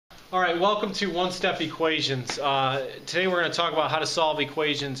All right, welcome to one-step equations. Today we're going to talk about how to solve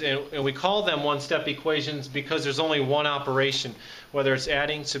equations, and we call them one-step equations because there's only one operation, whether it's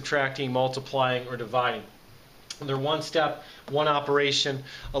adding, subtracting, multiplying, or dividing. They're one step, one operation.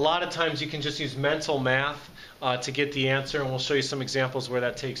 A lot of times you can just use mental math to get the answer, and we'll show you some examples where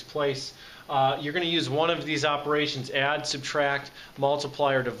that takes place. You're going to use one of these operations, add, subtract,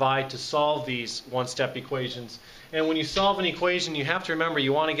 multiply, or divide, to solve these one-step equations. And when you solve an equation, you have to remember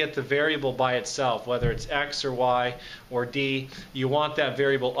you want to get the variable by itself, whether it's x or y or d. You want that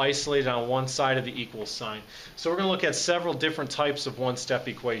variable isolated on one side of the equal sign. So we're going to look at several different types of one-step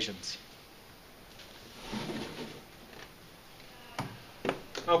equations.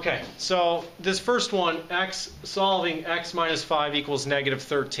 Okay, so this first one, solving x minus 5 equals negative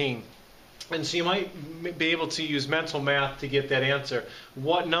 13. And so you might be able to use mental math to get that answer.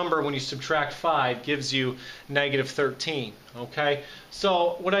 What number, when you subtract 5, gives you negative 13? Okay,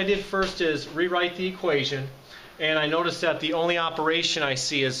 so what I did first is rewrite the equation, and I noticed that the only operation I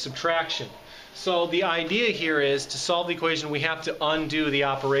see is subtraction. So the idea here is, to solve the equation, we have to undo the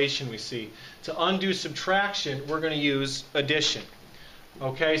operation we see. To undo subtraction, we're going to use addition.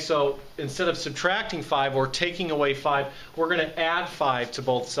 Okay, so instead of subtracting 5 or taking away 5, we're going to add 5 to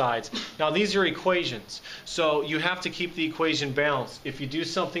both sides. Now these are equations, so you have to keep the equation balanced. If you do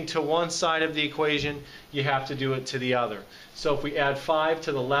something to one side of the equation, you have to do it to the other. So if we add 5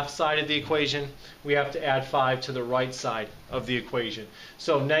 to the left side of the equation, we have to add 5 to the right side of the equation.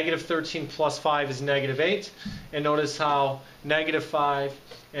 So negative 13 plus 5 is negative 8, and notice how negative 5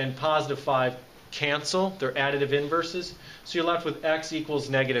 and positive 5 cancel. They're additive inverses. So you're left with x equals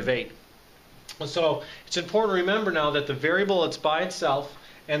negative 8. So it's important to remember now that the variable that's by itself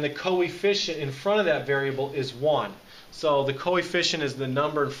and the coefficient in front of that variable is 1. So the coefficient is the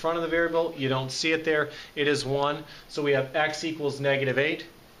number in front of the variable. You don't see it there. It is 1. So we have x equals negative 8.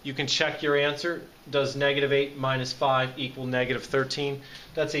 You can check your answer. Does negative 8 minus 5 equal negative 13?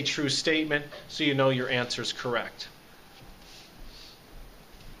 That's a true statement, so you know your answer is correct.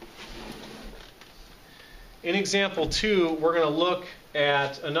 In example 2, we're going to look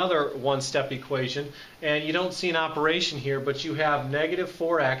at another one-step equation, and you don't see an operation here, but you have negative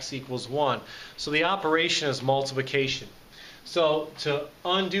 4x equals 1. So the operation is multiplication. So to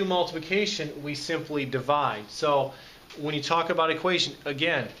undo multiplication, we simply divide. So when you talk about equation,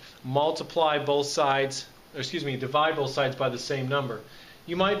 again, divide both sides by the same number.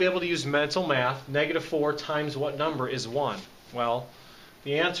 You might be able to use mental math. Negative 4 times what number is 1? Well,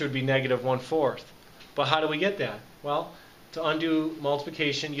 the answer would be negative 1/4. But how do we get that? Well, to undo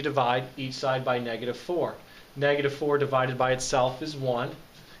multiplication, you divide each side by negative 4. Negative 4 divided by itself is 1,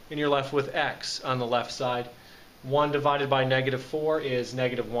 and you're left with x on the left side. 1 divided by negative 4 is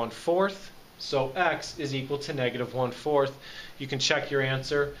negative 1/4, so x is equal to negative 1/4. You can check your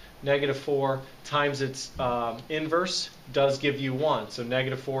answer. Negative 4 times its inverse does give you 1, so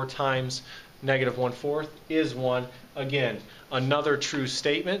negative 4 times negative 1/4 is 1. Again, another true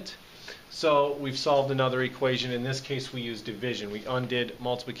statement. So we've solved another equation. In this case, we use division. We undid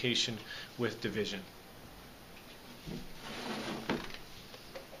multiplication with division.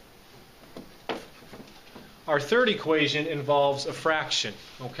 Our third equation involves a fraction.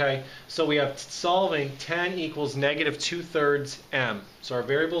 Okay, so we have solving 10 equals negative 2/3 m. So our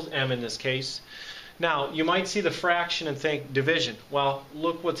variable is m in this case. Now, you might see the fraction and think division. Well,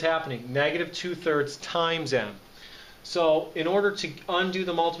 look what's happening. Negative 2/3 times m. So in order to undo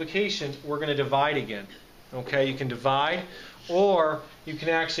the multiplication, we're going to divide again. Okay, you can divide, or you can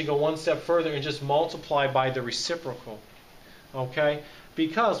actually go one step further and just multiply by the reciprocal. Okay,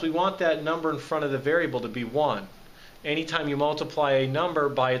 because we want that number in front of the variable to be 1. Anytime you multiply a number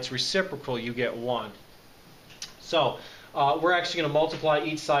by its reciprocal, you get 1. So we're actually going to multiply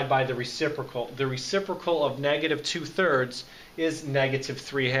each side by the reciprocal. The reciprocal of negative 2/3 is negative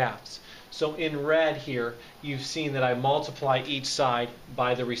 3/2. So in red here, you've seen that I multiply each side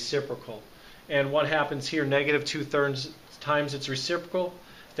by the reciprocal. And what happens here? Negative 2/3 times its reciprocal,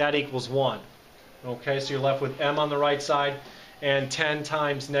 that equals 1. Okay, so you're left with m on the right side, and 10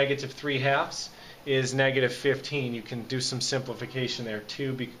 times negative 3/2 is negative 15. You can do some simplification there.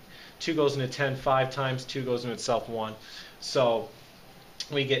 2 goes into 10 5 times, 2 goes into itself 1. So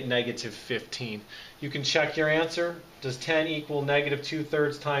we get negative 15. You can check your answer. Does 10 equal negative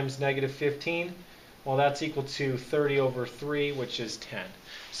 2/3 times negative 15? Well, that's equal to 30 over 3, which is 10.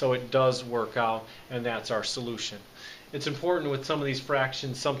 So it does work out, and that's our solution. It's important with some of these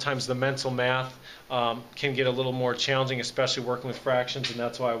fractions, sometimes the mental math can get a little more challenging, especially working with fractions, and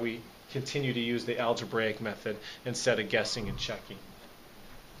that's why we continue to use the algebraic method instead of guessing and checking.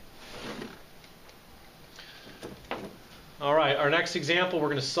 All right, our next example, we're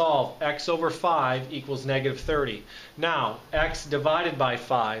going to solve x over 5 equals negative 30. Now, x divided by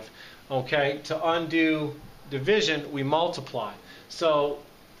 5, okay, to undo division, we multiply. So,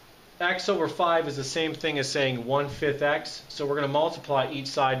 x over 5 is the same thing as saying 1/5 x, so we're going to multiply each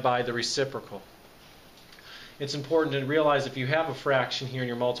side by the reciprocal. It's important to realize if you have a fraction here and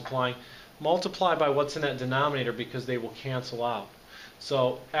you're multiplying, multiply by what's in that denominator because they will cancel out.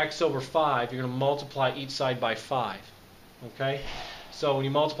 So, x over 5, you're going to multiply each side by 5. Okay, so when you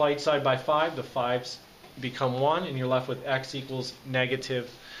multiply each side by 5, the 5's become 1, and you're left with x equals negative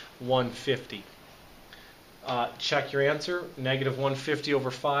 150. Check your answer. Negative 150 over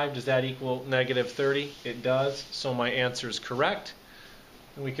 5, does that equal negative 30? It does, so my answer is correct.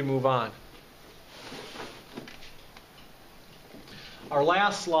 And we can move on. Our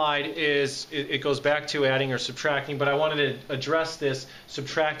last slide it goes back to adding or subtracting, but I wanted to address this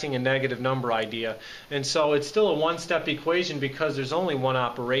subtracting a negative number idea. And so it's still a one-step equation because there's only one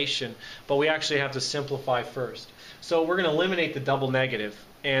operation, but we actually have to simplify first. So we're going to eliminate the double negative.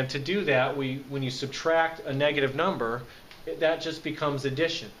 And to do that, when you subtract a negative number, that just becomes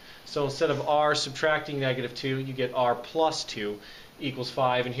addition. So instead of r subtracting negative 2, you get r plus 2 equals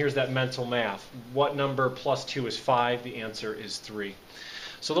 5, and here's that mental math. What number plus 2 is 5? The answer is 3.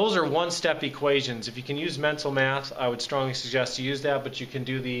 So those are one-step equations. If you can use mental math, I would strongly suggest you use that, but you can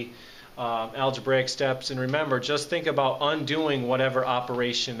do the algebraic steps. And remember, just think about undoing whatever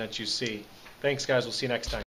operation that you see. Thanks, guys. We'll see you next time.